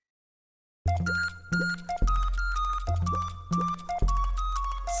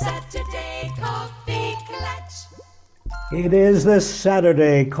Coffee Clutch. It is the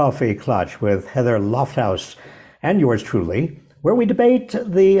Saturday Coffee Clutch with Heather Lofthouse and yours truly, where we debate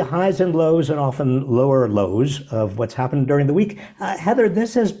the highs and lows and often lower lows of what's happened during the week. Heather,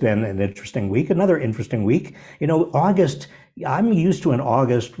 this has been an interesting week, another interesting week. August, I'm used to an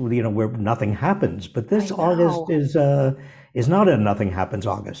August, where nothing happens, but this August is not a nothing happens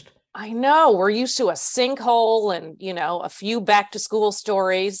August. I know. We're used to a sinkhole and, a few back to school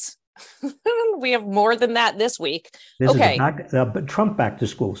stories. We have more than that this week. This is a Trump back to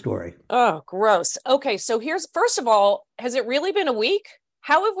school story. Oh, gross. Okay, so first of all, has it really been a week?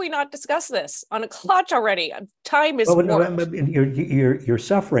 How have we not discussed this on a clutch already? Time is you're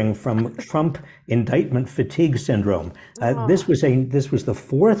suffering from Trump indictment fatigue syndrome. This was the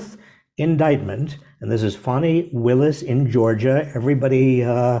fourth indictment, and this is Fani Willis in Georgia. Everybody,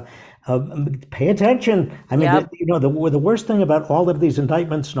 pay attention. I mean, Yep. the worst thing about all of these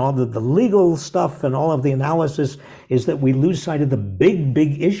indictments and all the legal stuff and all of the analysis is that we lose sight of the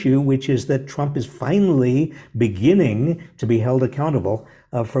big issue, which is that Trump is finally beginning to be held accountable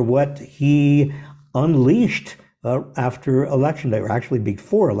for what he unleashed after Election Day, or actually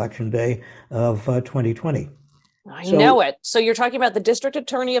before Election Day of 2020. I know it. So you're talking about the district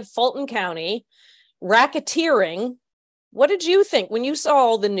attorney of Fulton County racketeering. What did you think when you saw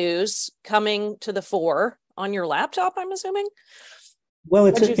all the news coming to the fore on your laptop, I'm assuming?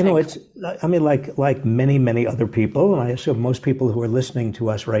 Well, like many other people, and I assume most people who are listening to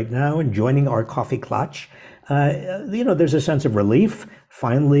us right now and joining our coffee clutch, there's a sense of relief.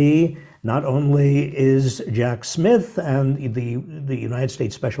 Finally, not only is Jack Smith and the United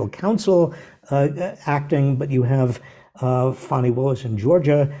States Special Counsel acting, but you have Fani Willis in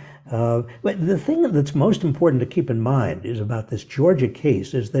Georgia. But the thing that's most important to keep in mind is about this Georgia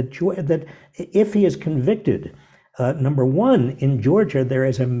case is that if he is convicted, number one, in Georgia, there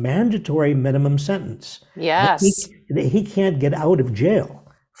is a mandatory minimum sentence. Yes. He can't get out of jail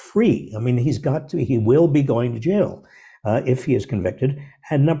free. I mean, he will be going to jail if he is convicted.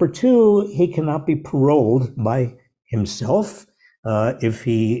 And number two, he cannot be paroled by himself. If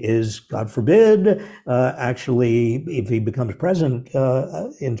he is, God forbid, if he becomes president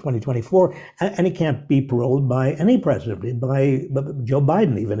in 2024, and he can't be paroled by any president, by Joe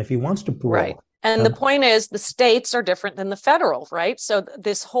Biden, even if he wants to parole. Right. And the point is, the states are different than the federal, right? So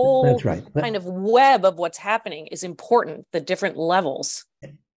this whole kind of web of what's happening is important, the different levels.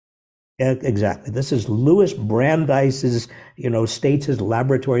 Exactly. This is Louis Brandeis's, states as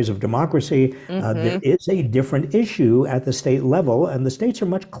laboratories of democracy. There is a different issue at the state level, and the states are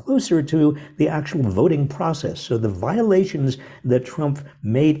much closer to the actual voting process. So the violations that Trump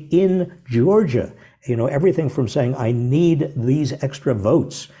made in Georgia, everything from saying, I need these extra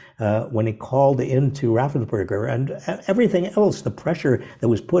votes, when he called into Raffensperger, and everything else, the pressure that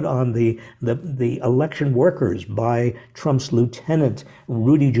was put on the election workers by Trump's lieutenant,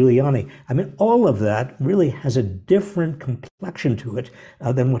 Rudy Giuliani. I mean, all of that really has a different complexion to it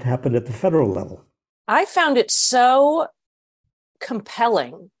than what happened at the federal level. I found it so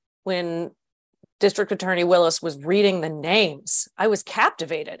compelling when District Attorney Willis was reading the names. I was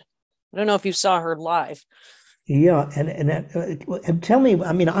captivated. I don't know if you saw her live. Yeah, and tell me,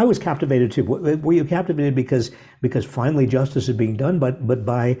 I mean, I was captivated too. Were you captivated because finally justice is being done,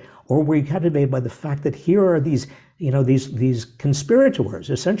 or were you captivated by the fact that here are these conspirators,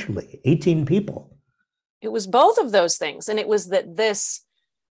 essentially 18 people? It was both of those things, and it was that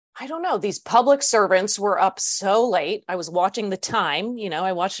these public servants were up so late. I was watching the time,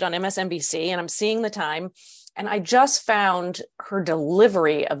 I watched it on MSNBC, and I'm seeing the time, and I just found her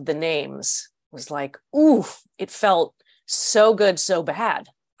delivery of the names was like, oof, it felt so good, so bad.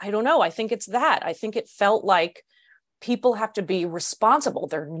 I don't know. I think it's that. I think it felt like people have to be responsible.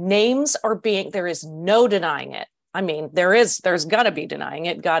 Their names are there is no denying it. I mean, there's gonna be denying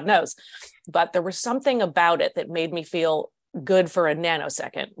it, God knows. But there was something about it that made me feel good for a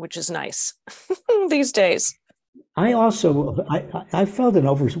nanosecond, which is nice these days. I felt an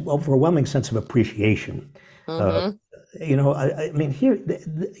overwhelming sense of appreciation. I mean, here,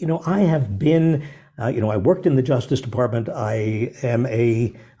 I have been, I worked in the Justice Department.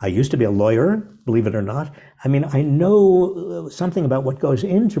 I used to be a lawyer, believe it or not. I mean, I know something about what goes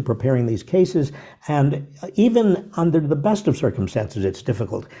into preparing these cases, and even under the best of circumstances, it's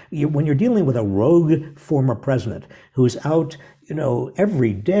difficult. When you're dealing with a rogue former president who's out,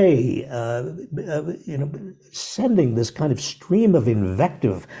 every day, sending this kind of stream of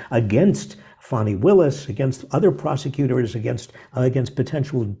invective against Fani Willis, against other prosecutors, against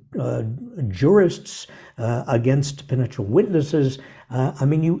potential jurists, against potential witnesses. I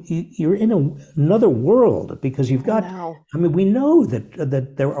mean, you're in another world because you've got. I mean, we know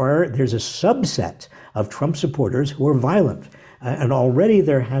that there's a subset of Trump supporters who are violent, and already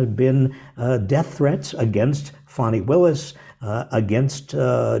there have been death threats against Fani Willis, against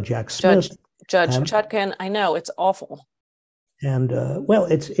Jack Smith, Judge Chutkan. I know, it's awful. And well,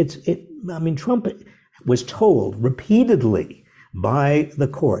 I mean, Trump was told repeatedly by the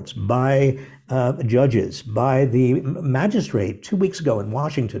courts, by judges, by the magistrate 2 weeks ago in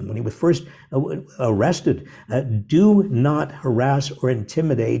Washington when he was first arrested, do not harass or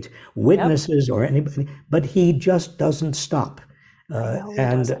intimidate witnesses or anybody. But he just doesn't stop. I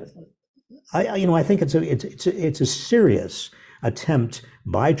think it's a serious attempt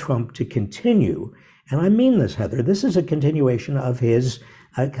by Trump to continue. And I mean this, Heather. This is a continuation of his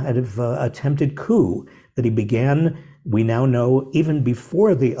kind of attempted coup that he began, we now know, even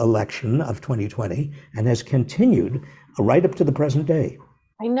before the election of 2020, and has continued right up to the present day.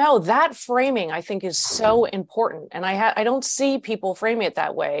 I know that framing, I think, is so important. And I don't see people framing it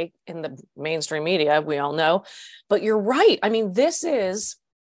that way in the mainstream media, we all know. But you're right. I mean,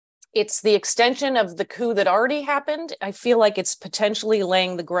 it's the extension of the coup that already happened. I feel like it's potentially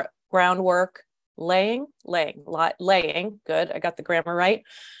laying the groundwork. Laying, good, I got the grammar right,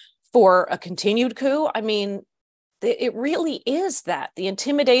 for a continued coup. I mean, it really is that. The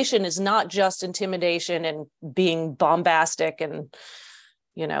intimidation is not just intimidation and being bombastic and,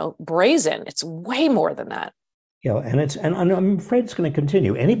 brazen. It's way more than that. Yeah, and I'm afraid it's going to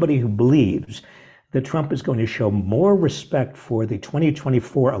continue. Anybody who believes that Trump is going to show more respect for the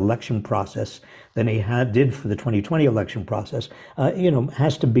 2024 election process than he did for the 2020 election process,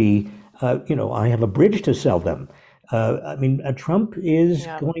 has to be. I have a bridge to sell them. I mean, Trump is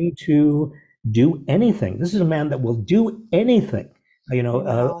going to do anything. This is a man that will do anything,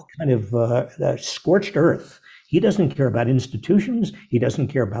 kind of scorched earth. He doesn't care about institutions. He doesn't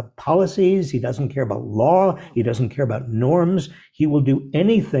care about policies. He doesn't care about law. He doesn't care about norms. He will do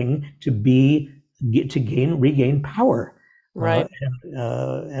anything to regain power. Right.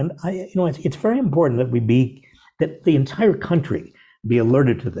 It's very important that the entire country be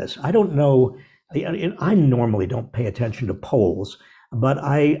alerted to this. I don't know. I normally don't pay attention to polls, but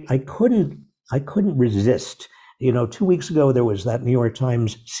I couldn't resist. 2 weeks ago there was that New York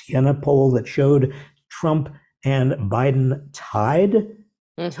Times Siena poll that showed Trump and Biden tied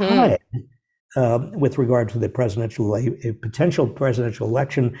with regard to the potential presidential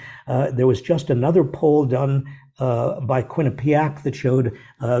election. There was just another poll done by Quinnipiac that showed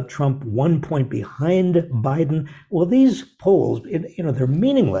Trump 1 point behind Biden. Well, these polls, they're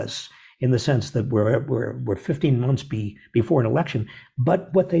meaningless in the sense that we're 15 months before an election.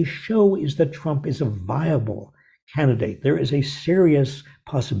 But what they show is that Trump is a viable candidate. There is a serious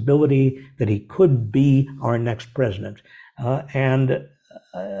possibility that he could be our next president. And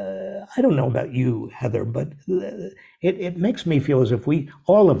I don't know about you, Heather, but it makes me feel as if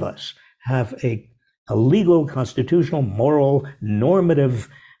all of us have a legal, constitutional, moral, normative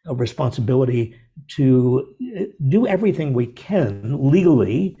responsibility to do everything we can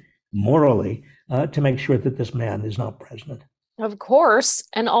legally, morally, to make sure that this man is not president. Of course.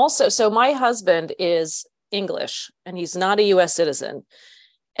 And also, so my husband is English and he's not a US citizen.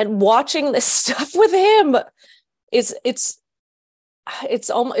 And watching this stuff with him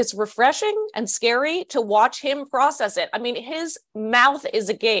it's refreshing and scary to watch him process it. I mean, his mouth is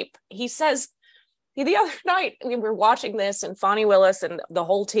agape. He says, the other night we were watching this and Fani Willis and the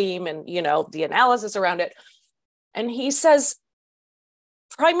whole team and, the analysis around it. And he says,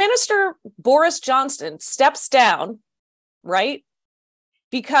 Prime Minister Boris Johnson steps down, right?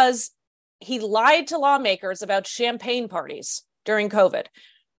 Because he lied to lawmakers about champagne parties during COVID.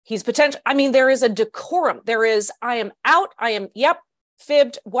 He's there is a decorum. There is, I am out.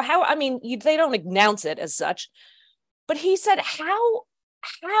 Fibbed. Well, they don't announce it as such, but he said, how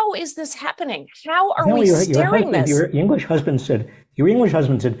is this happening? How are we steering this? Your English husband said,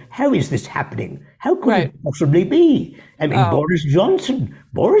 how is this happening? How could it possibly be? I mean, Boris Johnson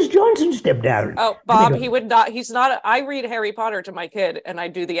stepped down. Oh, Bob, he would not, he's not, I read Harry Potter to my kid and I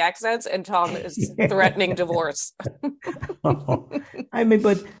do the accents and Tom is threatening divorce. I mean,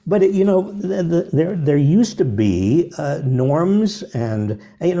 but there used to be norms and,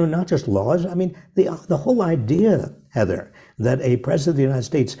 not just laws. I mean, the whole idea, Heather, that a president of the United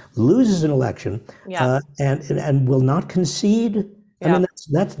States loses an election and will not concede. I mean,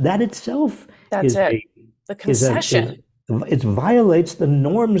 that itself the concession. it violates the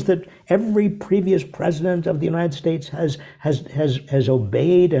norms that every previous president of the United States has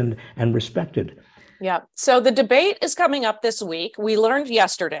obeyed and respected. Yeah. So the debate is coming up this week. We learned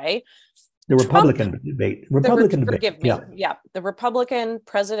yesterday. The Republican debate. Forgive me. Yeah. The Republican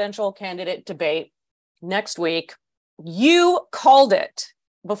presidential candidate debate next week. You called it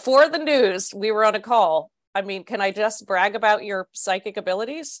before the news. We were on a call. I mean, can I just brag about your psychic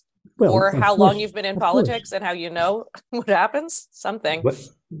abilities? Well, or how course, long you've been in politics course. and how you know what happens? Something.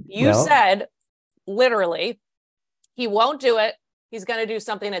 You Well, said literally, he won't do it. He's going to do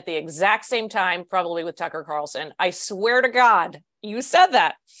something at the exact same time, probably with Tucker Carlson. I swear to God, you said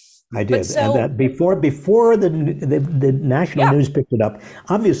that. I did, and that before the national news picked it up.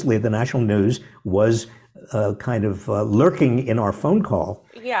 Obviously, the national news was kind of lurking in our phone call.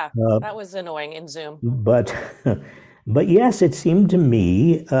 Yeah, that was annoying in Zoom. But but yes, it seemed to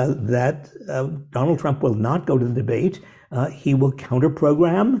me that Donald Trump will not go to the debate. He will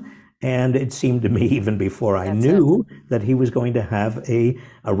counter-program. And it seemed to me, even before I knew that he was going to have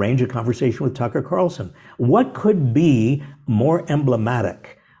arrange a conversation with Tucker Carlson. What could be more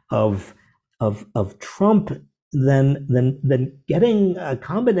emblematic of Trump than getting a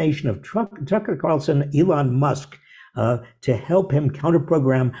combination of Tucker Carlson, Elon Musk, to help him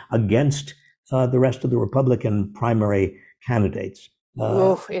counter-program against the rest of the Republican primary candidates?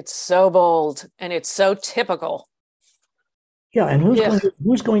 It's so bold and it's so typical. Yeah, and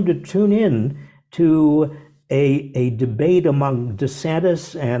who's going to tune in to a debate among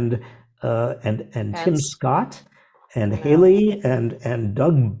DeSantis and Tim Scott and Haley and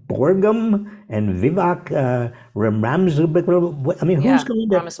Doug Burgum and Vivek Ramaswamy? I mean,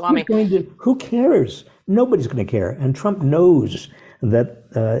 who cares? Nobody's going to care. And Trump knows that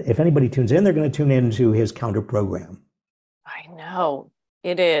if anybody tunes in, they're going to tune into his counter program. I know.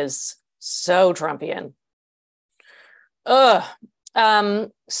 It is so Trumpian.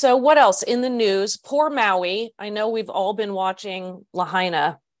 So what else in the news? Poor Maui. I know we've all been watching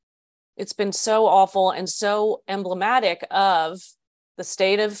Lahaina. It's been so awful and so emblematic of the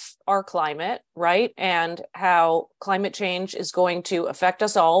state of our climate, right? And how climate change is going to affect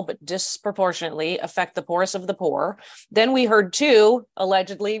us all, but disproportionately affect the poorest of the poor. Then we heard too,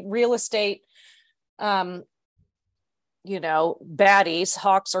 allegedly, real estate baddies,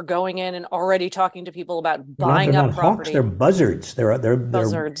 hawks are going in and already talking to people about buying up property. Hawks, they're buzzards. They're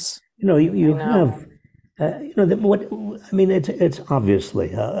buzzards. You have, it's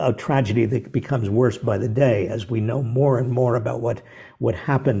obviously a tragedy that becomes worse by the day as we know more and more about what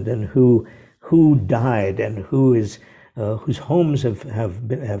happened and who died and whose homes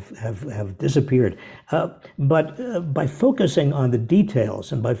have disappeared. But by focusing on the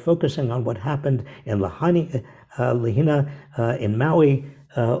details and by focusing on what happened in Lahaina, in Maui,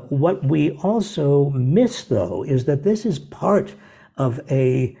 what we also miss, though, is that this is part of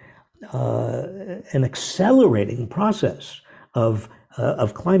an accelerating process of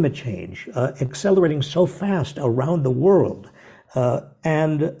climate change, accelerating so fast around the world,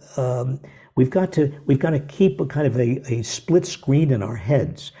 and we've got to keep a kind of a split screen in our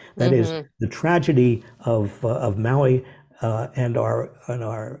heads. That is the tragedy of Maui and our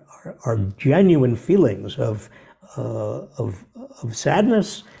genuine feelings of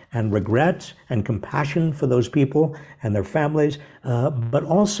sadness and regret and compassion for those people and their families, but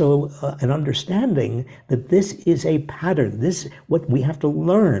also an understanding that this is a pattern. What we have to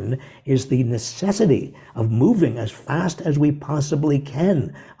learn is the necessity of moving as fast as we possibly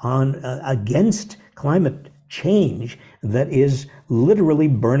can on against climate change that is literally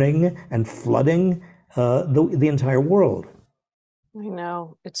burning and flooding the entire world. I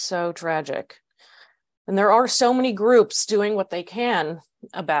know, it's so tragic. And there are so many groups doing what they can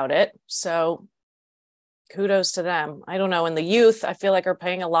about it. So kudos to them. I don't know. And the youth, I feel like, are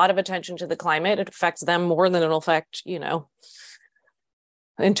paying a lot of attention to the climate. It affects them more than it'll affect, in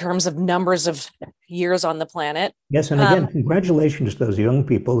terms of numbers of years on the planet. Yes. And again, congratulations to those young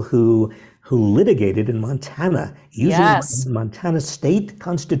people who litigated in Montana using the Montana state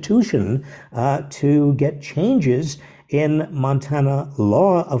constitution to get changes in Montana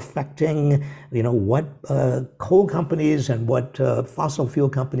law affecting, what coal companies and what fossil fuel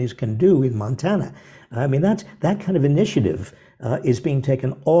companies can do in Montana. I mean, that kind of initiative is being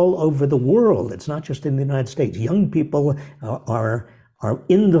taken all over the world. It's not just in the United States. Young people are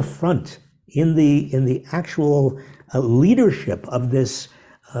in the front, in the actual leadership of this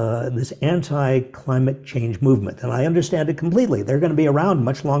anti-climate change movement, and I understand it completely. They're going to be around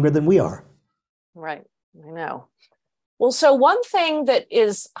much longer than we are. Right, I know. Well, so one thing that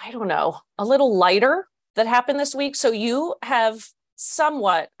is, I don't know, a little lighter that happened this week. So you have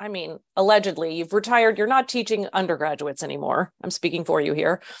somewhat, I mean, allegedly, you've retired. You're not teaching undergraduates anymore. I'm speaking for you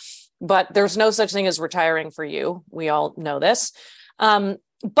here, but there's no such thing as retiring for you. We all know this.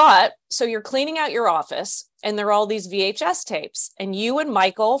 But so you're cleaning out your office and there are all these VHS tapes, and you and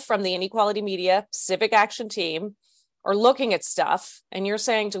Michael from the Inequality Media Civic Action team are looking at stuff and you're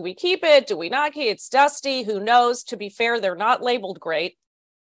saying, do we keep it? Do we not keep it? It's dusty. Who knows? To be fair, they're not labeled great.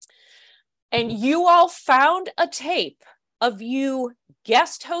 And you all found a tape of you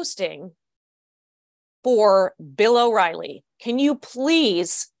guest hosting for Bill O'Reilly. Can you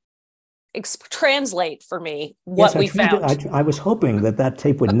please translate for me what we found? I was hoping that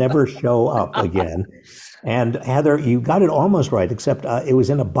tape would never show up again. And Heather, you got it almost right, except it was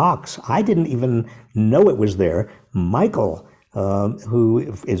in a box. I didn't even know it was there. Michael,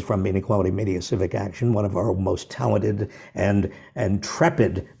 who is from Inequality Media Civic Action, one of our most talented and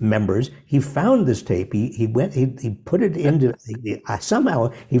intrepid members, he found this tape. He put it into,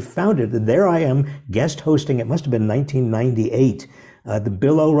 somehow he found it. And there I am guest hosting, it must have been 1998, the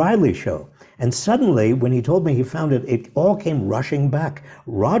Bill O'Reilly show. And suddenly, when he told me he found it, it all came rushing back.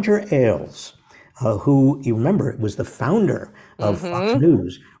 Roger Ailes, who, you remember, was the founder of Fox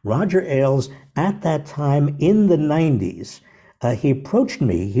News. Roger Ailes, at that time in the 90s, he approached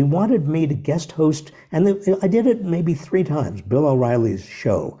me. He wanted me to guest host, and I did it maybe 3 times, Bill O'Reilly's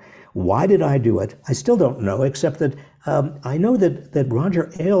show. Why did I do it? I still don't know, except that I know that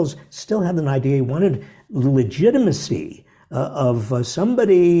Roger Ailes still had an idea. He wanted legitimacy of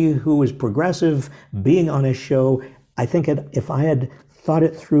somebody who was progressive being on his show. I think if I had thought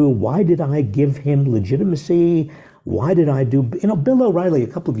it through, why did I give him legitimacy? Why did I do, Bill O'Reilly a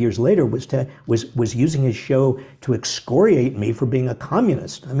couple of years later was using his show to excoriate me for being a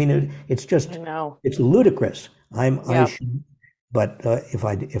communist. I mean, it's just, it's ludicrous. But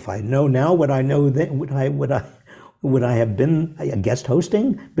if I know now what I know then, would I have been a guest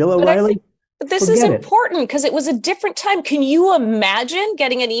hosting Bill O'Reilly? But this is important because it was a different time. Can you imagine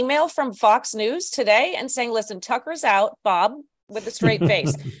getting an email from Fox News today and saying, listen, Tucker's out, Bob, with a straight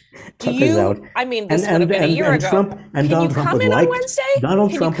face? Out. I mean, this would have been a year ago. Donald Trump would like,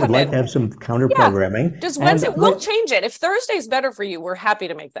 Donald Trump would like to have some counter programming. Does Wednesday, we'll change it. If Thursday's better for you, we're happy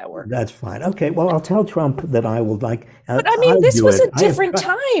to make that work. That's fine. Okay, well, I'll tell Trump that I will like. But I mean, this was a different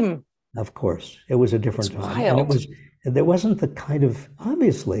time. Of course, it was a different time. Wild. And there wasn't the kind of,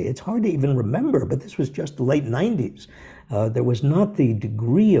 obviously, it's hard to even remember, but this was just the late 90s. There was not the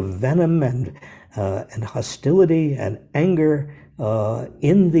degree of venom and hostility and anger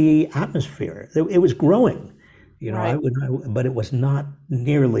in the atmosphere. It was growing, right. But it was not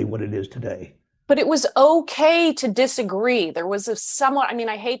nearly what it is today. But it was okay to disagree. There was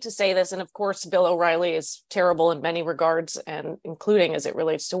I hate to say this, and of course, Bill O'Reilly is terrible in many regards, and including as it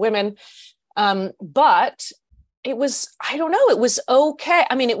relates to women. But it was, I don't know, it was okay.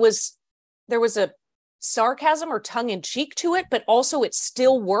 I mean, there was a sarcasm or tongue in cheek to it, but also it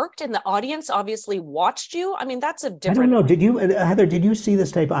still worked, and the audience obviously watched you. I mean, that's a different. I don't know. Did you, Heather? Did you see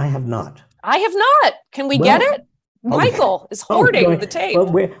this tape? I have not. I have not. Can we get it? Michael is hoarding the tape.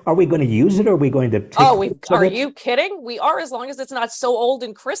 Well, are we going to use it, or are we going to take are you kidding? We are, as long as it's not so old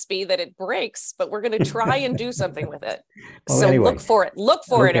and crispy that it breaks, but we're going to try and do something with it. Anyway. Look for it. Look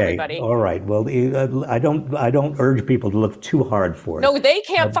for it, everybody. All right. Well, I don't urge people to look too hard for it. No, they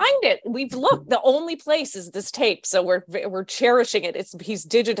can't find it. We've looked. The only place is this tape. So we're cherishing it. He's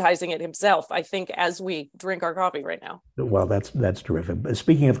digitizing it himself, I think, as we drink our coffee right now. Well, that's terrific. But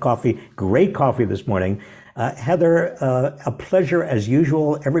speaking of coffee, great coffee this morning. Heather, a pleasure as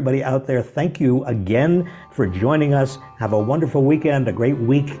usual. Everybody out there, thank you again for joining us. Have a wonderful weekend, a great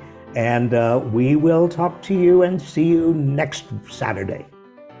week, and we will talk to you and see you next Saturday.